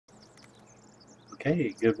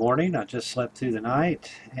Okay, good morning. I just slept through the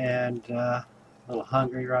night and a little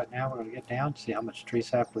hungry right now. We're going to get down, see how much tree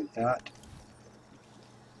sap we've got.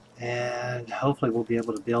 And hopefully we'll be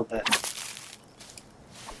able to build that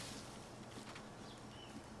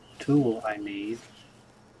tool I need.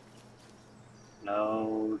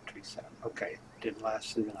 No tree sap. Okay, didn't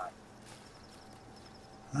last through the night.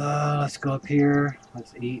 Let's go up here.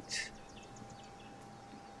 Let's eat.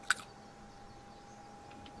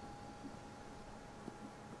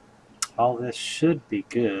 All this should be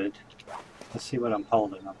good. Let's see what I'm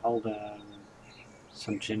holding. I'm holding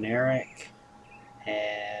some generic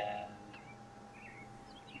and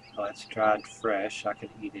oh, it's dried fresh. I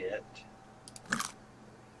could eat it.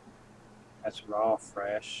 That's raw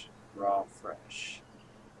fresh, raw fresh.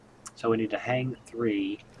 So we need to hang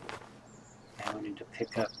 3 and we need to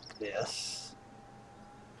pick up this.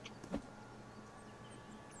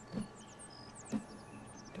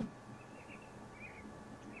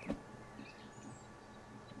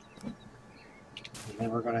 And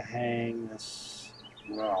then we're going to hang this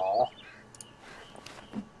raw.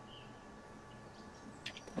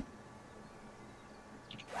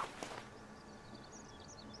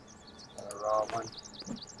 Got a raw one.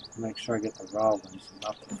 Make sure I get the raw ones,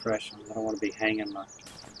 not the fresh ones. I don't want to be hanging my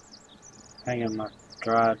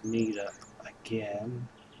dried meat up again.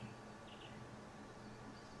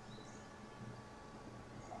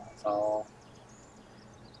 It's all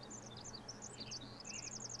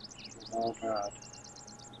dried.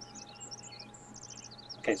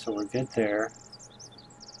 Okay, so we're good there.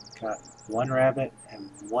 Got 1 rabbit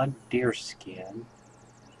and 1 deer skin.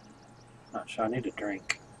 Not sure, I need a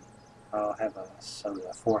drink. I'll have a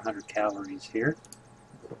soda, 400 calories here.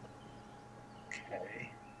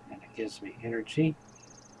 Okay, and it gives me energy.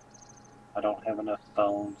 I don't have enough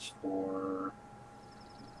bones for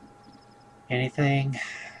anything,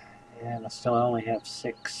 and I still only have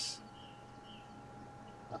 6.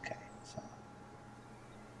 Okay, so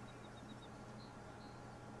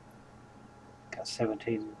got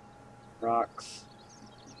 17 rocks.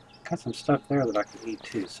 Got some stuff there that I can eat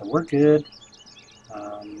too, so we're good.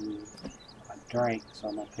 I drank, so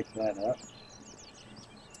I'm going to pick that up.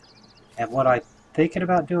 And what I'm thinking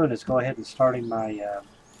about doing is go ahead and starting my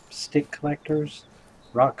stick collectors,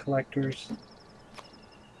 rock collectors,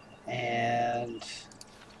 and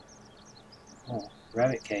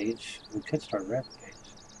rabbit cage. We could start a rabbit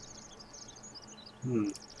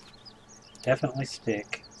cage. Definitely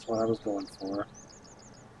stick. That's what I was going for.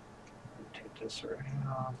 Take this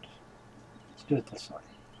around. Let's do it this way.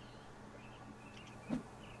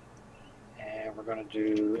 And we're going to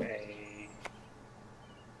do a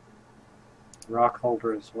rock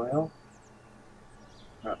holder as well,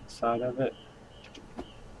 right on the side of it.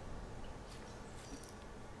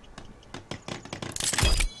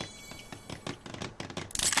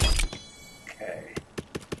 Okay.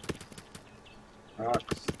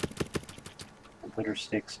 Rocks. And put our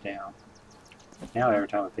sticks down. Now every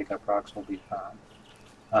time I pick up rocks we'll be fine.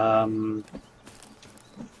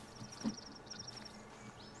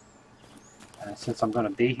 Since I'm going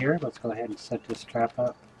to be here, let's go ahead and set this trap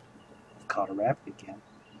up. I've caught a rabbit again.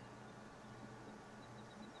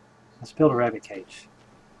 Let's build a rabbit cage.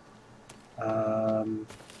 Let's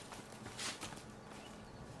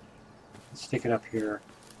stick it up here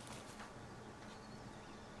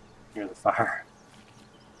near the fire.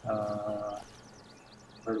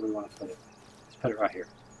 Where do we want to put it? Let's put it right here.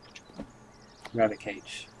 Rabbit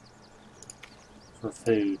cage. For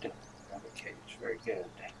food. Rabbit cage. Very good.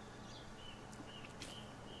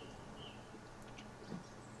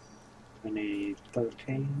 We need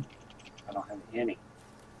 13. I don't have any.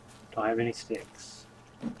 Don't have any sticks.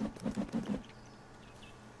 There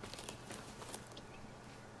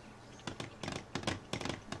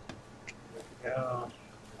we go.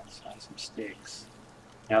 Let's find some sticks.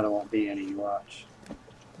 Now there won't be any, you watch.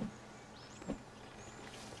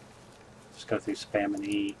 Just go through spam and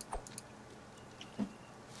E.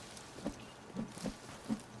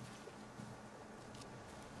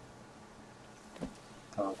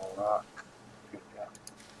 Colorful rock. Here we go.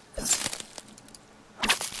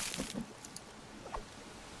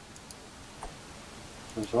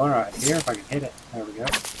 There's one right here, if I can hit it. There we go.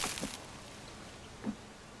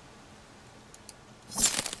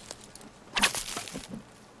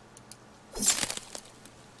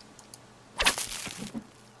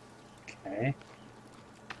 Okay.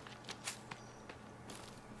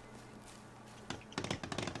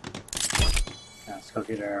 Now let's go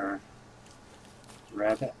get our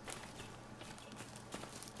rabbit.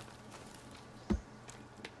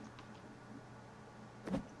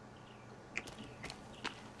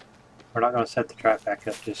 We're not going to set the trap back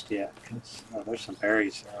up just yet, because there's some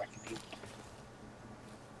berries there I can eat.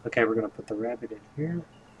 Okay, we're going to put the rabbit in here.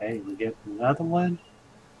 Hey, we get another one.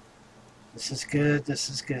 This is good, this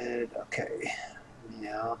is good. Okay,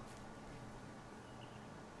 now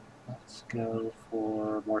let's go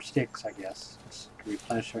for more sticks, I guess. Just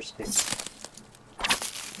replenish our sticks.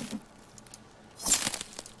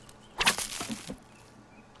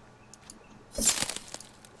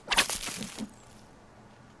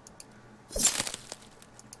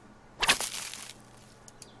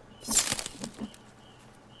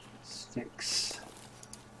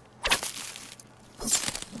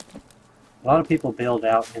 A lot of people build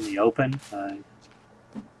out in the open, and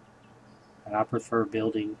I prefer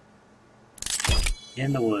building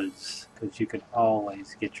in the woods because you can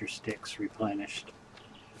always get your sticks replenished.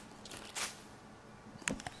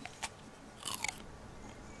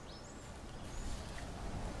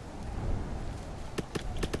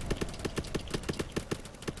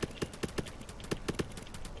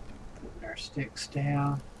 Putting our sticks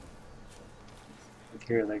down. Look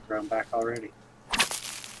here, they've grown back already.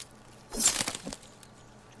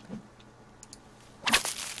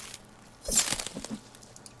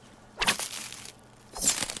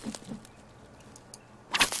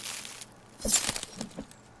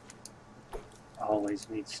 Always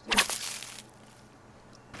need sticks.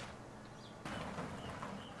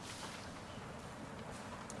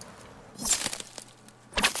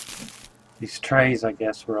 These trays, I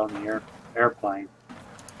guess, were on the airplane.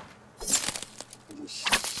 The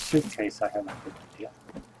suitcase I haven't put yet.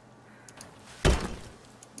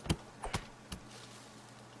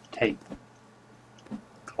 Tape.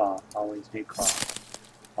 Cloth. Always need cloth.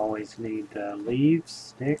 Always need leaves,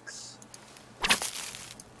 sticks.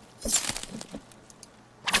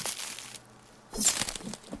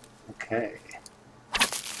 Okay,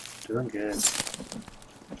 doing good.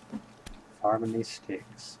 Farming these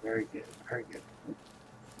sticks. Very good, very good.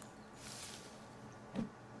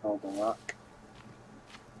 Hold the rock.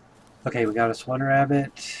 Okay, we got us one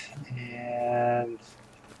rabbit, and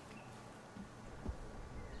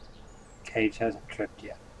cage hasn't tripped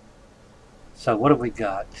yet. So what have we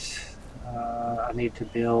got? I need to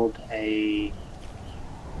build a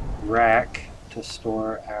rack to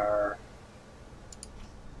store our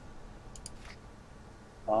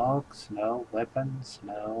logs, no. Weapons,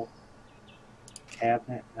 no.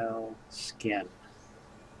 Cabinet, no. Skin.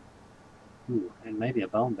 Ooh, and maybe a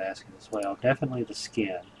bone basket as well. Definitely the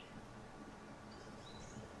skin.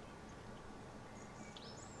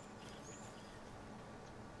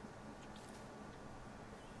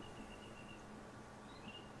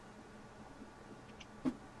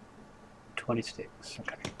 $20 sticks,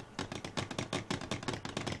 okay.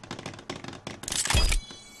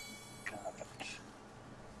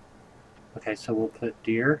 Okay, so we'll put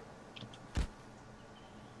deer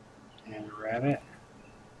and rabbit,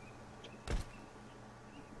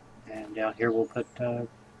 and down here we'll put,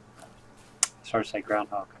 sorry to say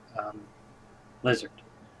groundhog, lizard.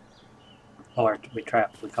 Oh, we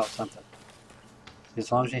trapped, we caught something.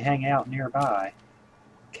 As long as you hang out nearby,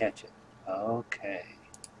 catch it. Okay.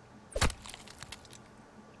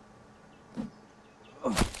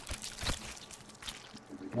 Here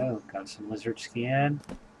we go, got some lizard skin.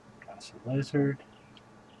 Some lizard.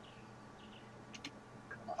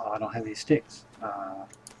 Oh, I don't have any sticks.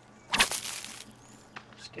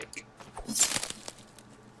 Stick.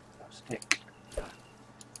 No stick.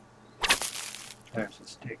 There's a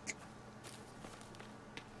stick.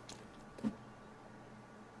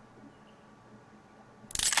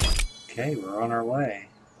 Okay, we're on our way.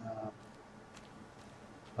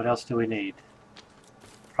 What else do we need?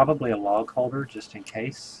 Probably a log holder, just in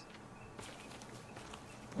case.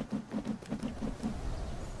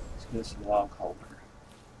 Let's get some log holder.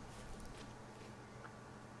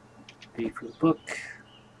 B for the book.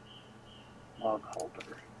 Log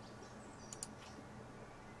holder.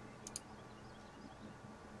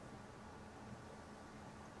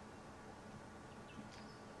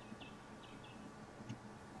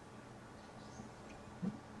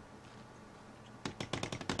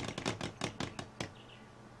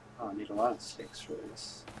 Oh, I need a lot of sticks for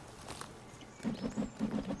this.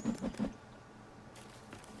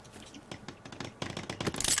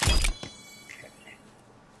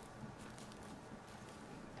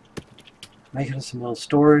 Making some little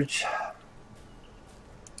storage.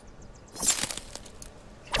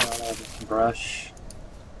 Some brush.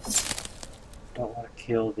 Don't want to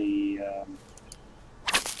kill the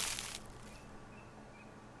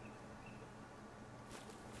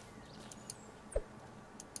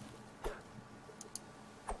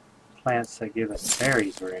plants that give us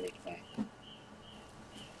berries or anything.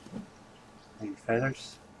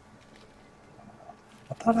 feathers.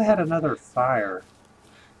 I thought I had another fire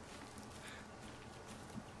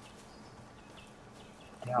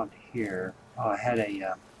down here. Oh, I had a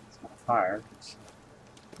it's not a fire. It's,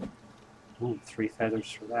 ooh, 3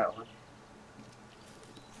 feathers for that one.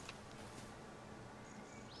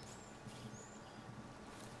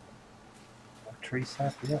 Tree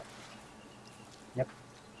sap, yeah. Yep.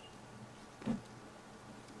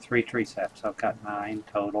 3 tree saps. I've got 9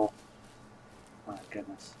 total. My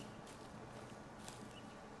goodness.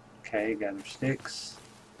 Okay, gather sticks.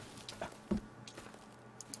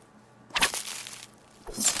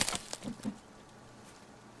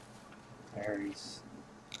 Berries.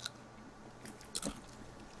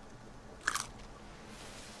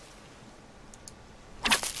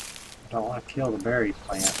 Don't want to kill the berry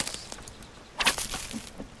plants.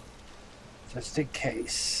 Just in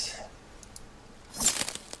case.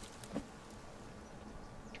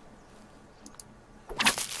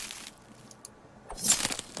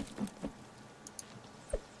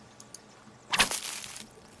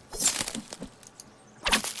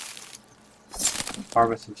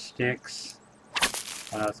 Harvest some sticks.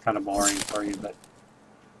 I know it's kind of boring for you, but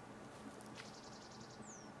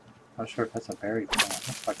I'm not sure if that's a berry plant. It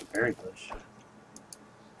looks like a berry bush.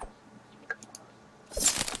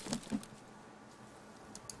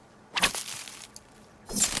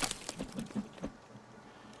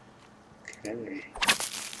 Okay.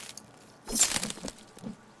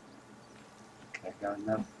 Okay, got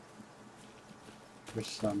enough. There's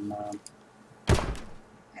some,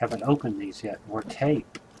 haven't opened these yet. More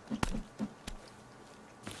tape.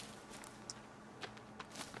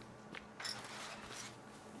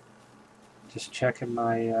 Just checking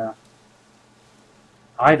my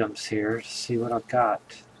items here to see what I've got.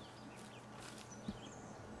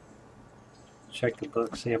 Check the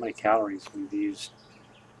book, see how many calories we've used.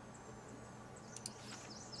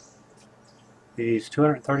 We used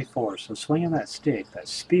 234, so swinging that stick, that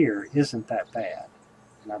spear, isn't that bad.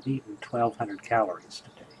 And I've eaten 1,200 calories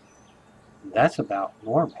today. That's about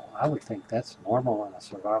normal. I would think that's normal in a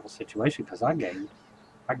survival situation because I gained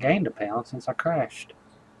a pound since I crashed.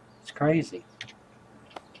 It's crazy.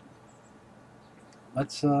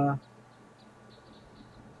 Let's I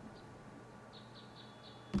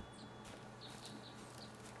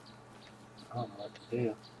don't know what to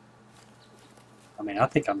do. I mean, I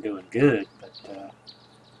think I'm doing good, but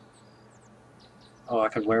oh, I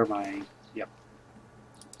could wear my, yep.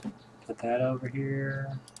 Put that over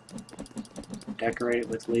here. Decorate it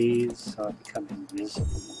with leaves so it becomes invisible.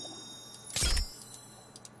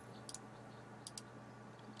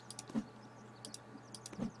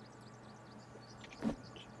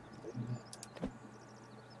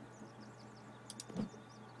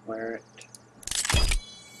 Wear it.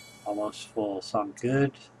 Almost full, so I'm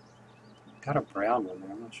good. Got a brown one there.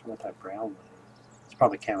 I'm not sure what that brown one is. It's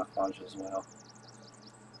probably camouflage as well.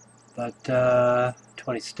 But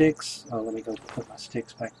 20 sticks. Oh, let me go put my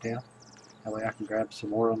sticks back down. That way I can grab some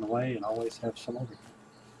more on the way and always have some over here.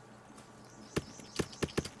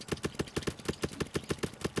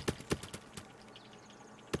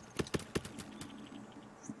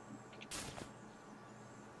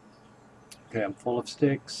 Okay, I'm full of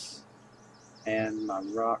sticks and my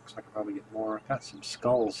rocks. I could probably get more. I've got some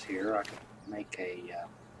skulls here. I could make a.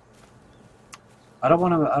 I don't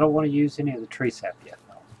want to use any of the tree sap yet.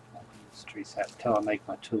 No, I won't use tree sap until I make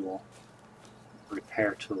my tool,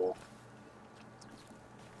 repair tool.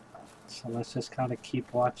 So let's just kind of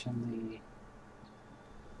keep watching the.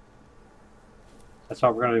 That's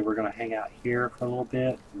what we're gonna do. We're gonna hang out here for a little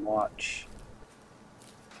bit and watch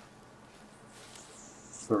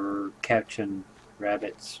for catching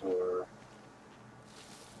rabbits, or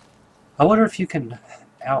I wonder if you can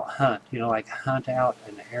out hunt, you know, like hunt out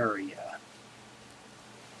an area.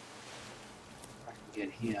 If I can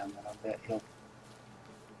get him, and I bet he'll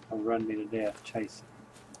run me to death chasing.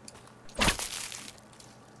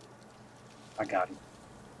 I got him.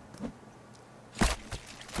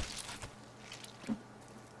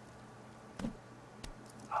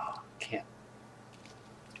 Oh, can't.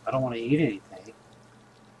 I don't want to eat anything.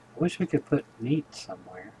 I wish we could put meat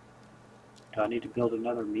somewhere. Do I need to build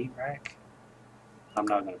another meat rack? I'm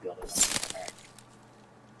not going to build another meat rack.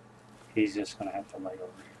 He's just going to have to lay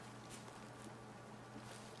over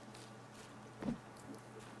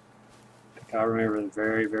here. I remember the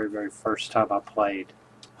very, very, very first time I played.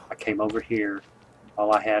 I came over here.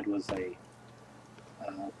 All I had was a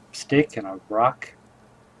stick and a rock.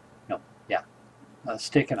 No, yeah. A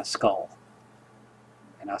stick and a skull.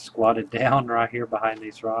 And I squatted down right here behind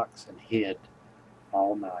these rocks and hid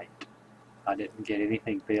all night. I didn't get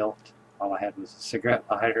anything built. All I had was a cigarette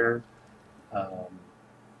lighter Um,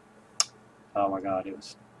 oh my god, it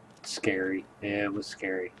was scary. It was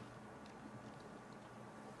scary.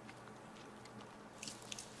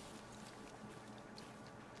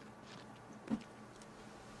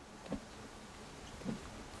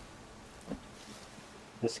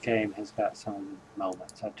 This game has got some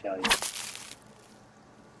moments, I tell you.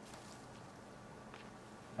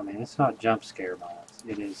 I mean, it's not jump scare moments.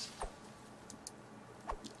 It is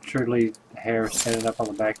truly hair standing up on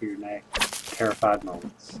the back of your neck, terrified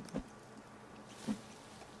moments.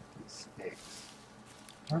 These sticks.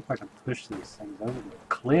 I wonder if I can push these things over the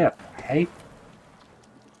cliff. I hate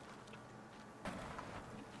them.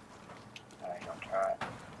 I ain't gonna try it.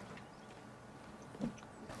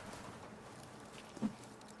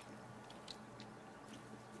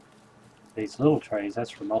 These little trays, that's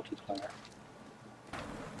for multiplayer.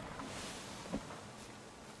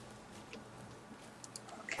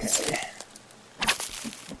 Okay.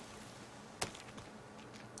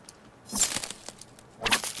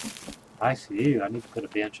 I see you. I need to put a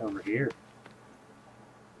bench over here.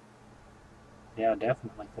 Yeah,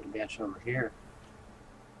 definitely put a bench over here.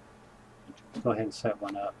 Let's go ahead and set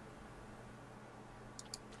one up.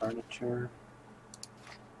 Furniture.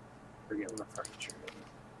 Forget where furniture is.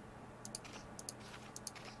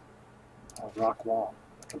 A rock wall.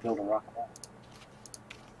 I can build a rock wall.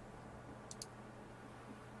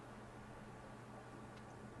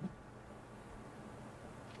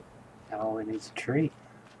 Now all we need is a tree.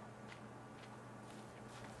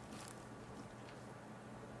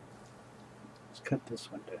 Let's cut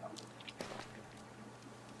this one down.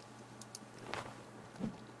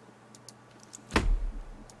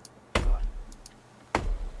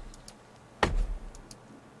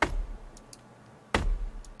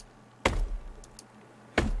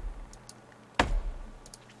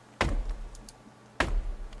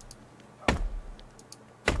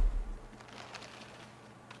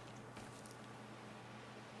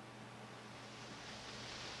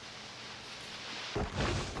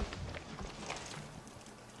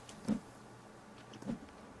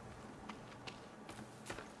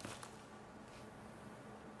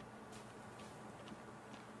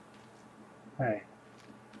 Hey.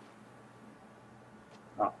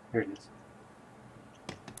 Oh, here it is.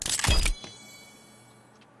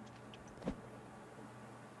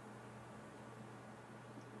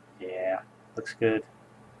 Yeah, looks good.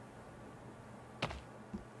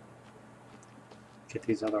 Get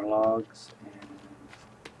these other logs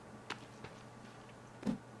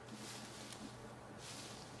and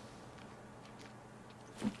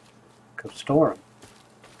go store them.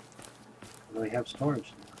 We have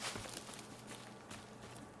storage now.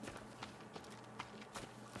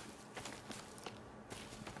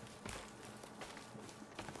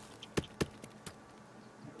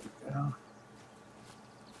 There we go.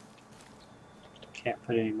 Can't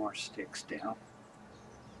put any more sticks down.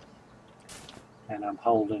 And I'm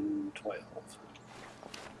holding 12.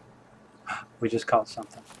 We just caught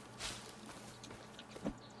something.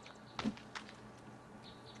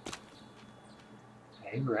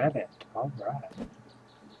 A rabbit. All right.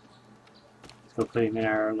 Let's go put him in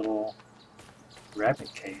our little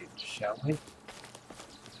rabbit cage, shall we?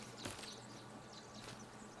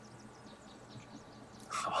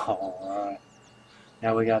 All right.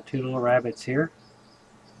 Now we got two little rabbits here.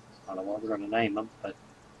 I don't know what we're going to name them, but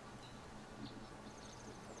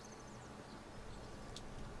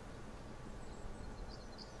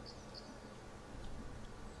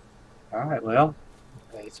alright, well,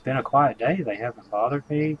 it's been a quiet day. They haven't bothered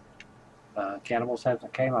me. Cannibals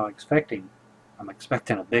haven't came. I'm expecting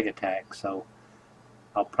a big attack, so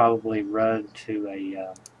I'll probably run to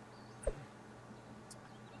a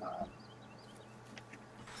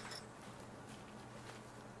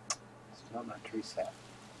it's not my tree sap.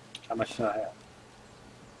 How much do I have?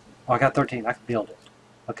 Oh, I got 13. I can build it.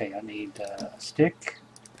 Okay, I need a stick,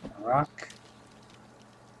 a rock.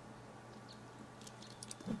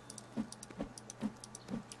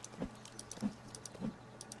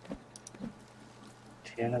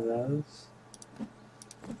 Of those.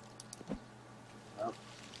 Oh.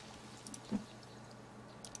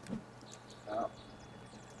 Oh.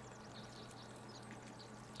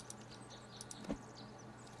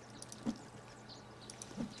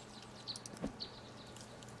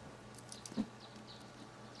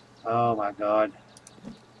 Oh my god.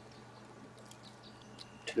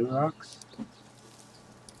 2 rocks?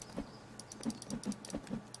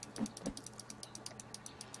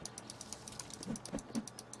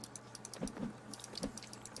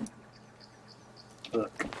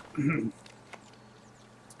 Look.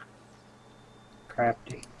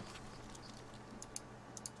 Crafty.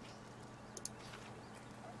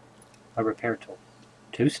 a repair tool.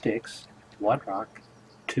 2 sticks, 1 rock,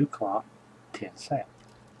 2 cloth, 10 sand.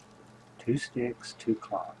 2 sticks, 2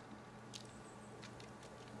 cloth.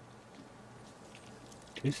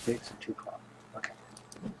 2 sticks and 2 cloth. Okay.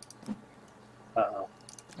 Uh-oh.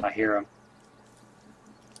 I hear him.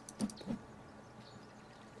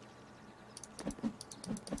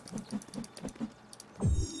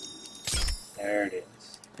 There it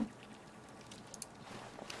is.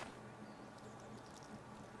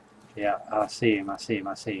 Yeah, I see him, I see him,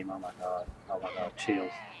 I see him. Oh my god. Oh my god,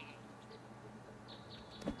 chills.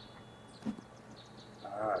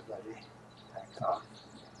 Alright, buddy. Back off.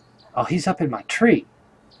 Oh, he's up in my tree.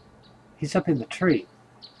 He's up in the tree.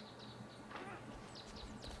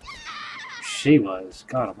 She was.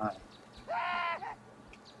 God almighty.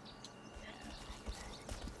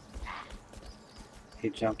 He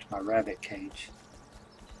jumped my rabbit cage.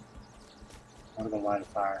 I'm gonna go light a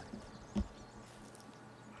fire.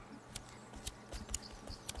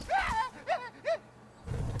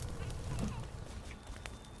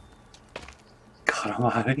 God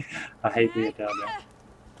almighty. I hate being down there.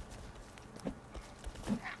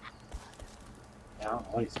 I don't know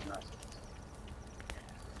what he's doing.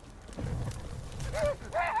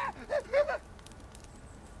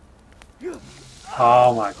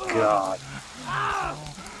 Oh my god.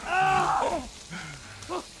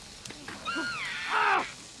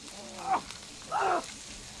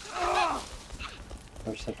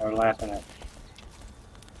 They're sitting there laughing at me.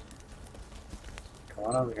 Come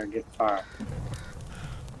on over here and get fire.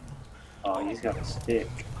 Oh, he's got a stick.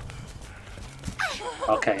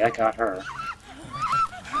 Okay, I got her.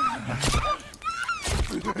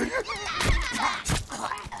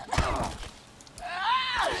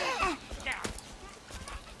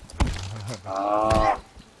 Oh.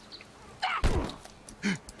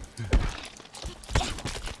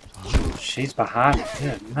 She's behind me.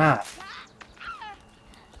 Good night.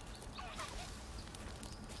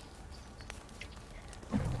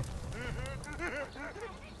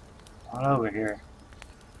 Come on over here.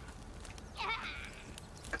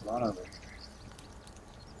 Come on over here.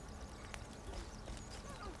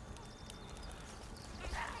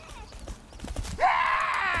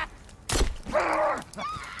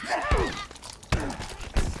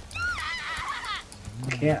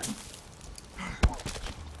 Can't.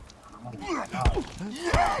 Oh my god.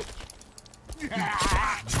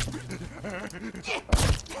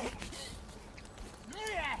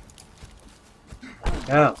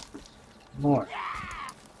 Go. More.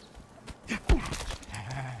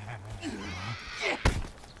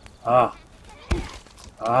 Oh.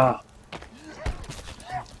 Oh.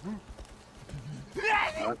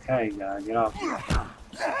 Okay, get off.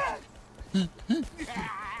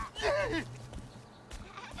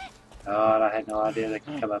 God, I had no idea they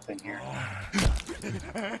could come up in here.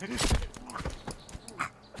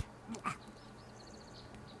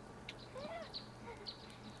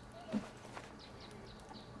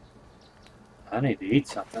 I need to eat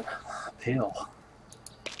something. A pill.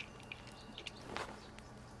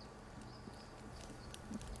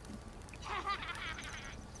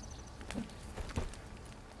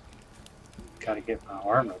 Gotta get my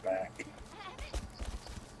armor back.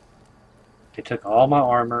 They took all my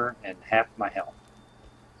armor and half my health.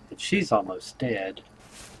 And she's almost dead.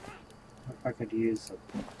 If I could use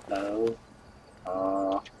a bow.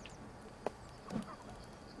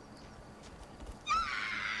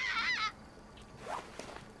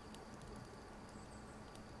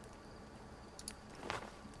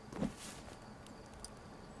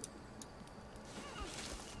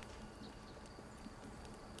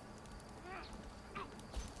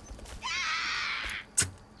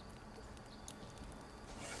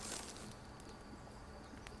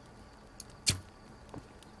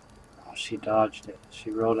 She dodged it. She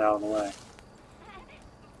rolled out of the way.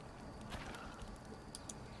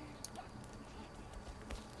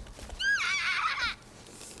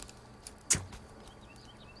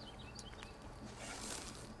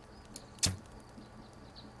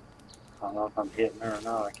 I don't know if I'm hitting her or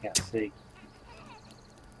not. I can't see.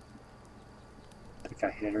 I think I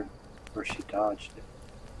hit her where she dodged it.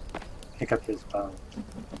 Pick up his bow.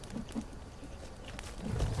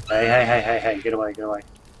 Hey, hey, hey, hey, hey. Get away, get away.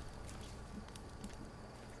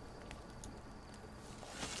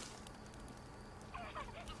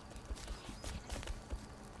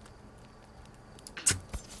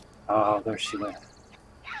 Oh, there she went.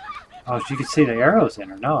 Oh, you can see the arrows in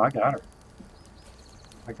her. No, I got her.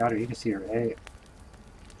 I got her. You can see her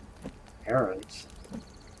arrows.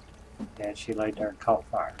 And she laid there and caught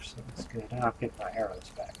fire, so that's good. And I'll get my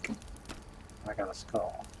arrows back. I got a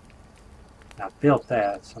skull. Now I built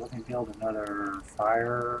that, so let me build another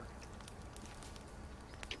fire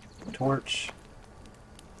torch.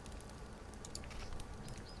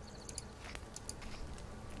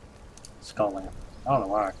 Skull lamp. I don't know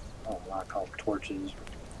why I call them torches.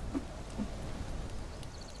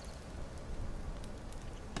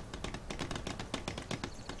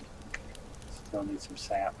 Still need some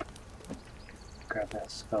sap. Grab that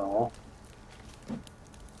skull. I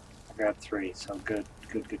grabbed 3, so good.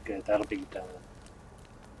 That'll be done.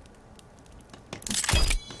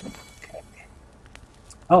 Okay.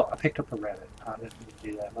 Oh, I picked up a rabbit. I didn't need to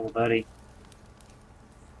do that, little buddy.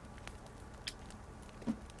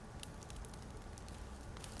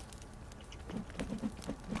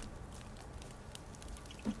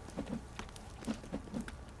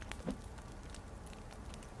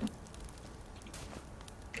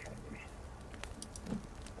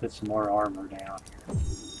 Put some more armor down here.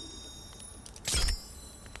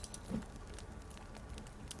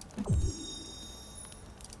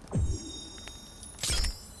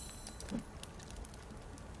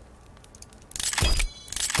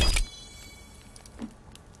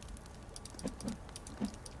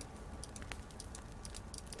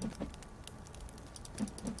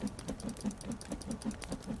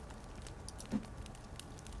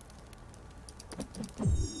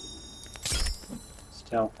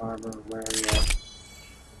 Stealth armor, where are you at?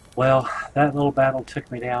 Well, that little battle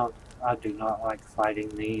took me down. I do not like fighting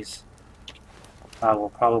these. I will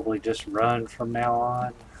probably just run from now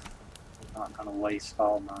on. I'm not going to waste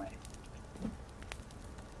all my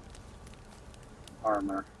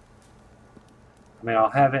armor. I mean, I'll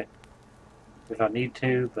have it if I need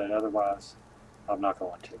to, but otherwise I'm not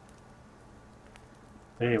going to.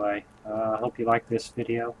 But anyway, I hope you like this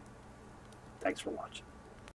video. Thanks for watching.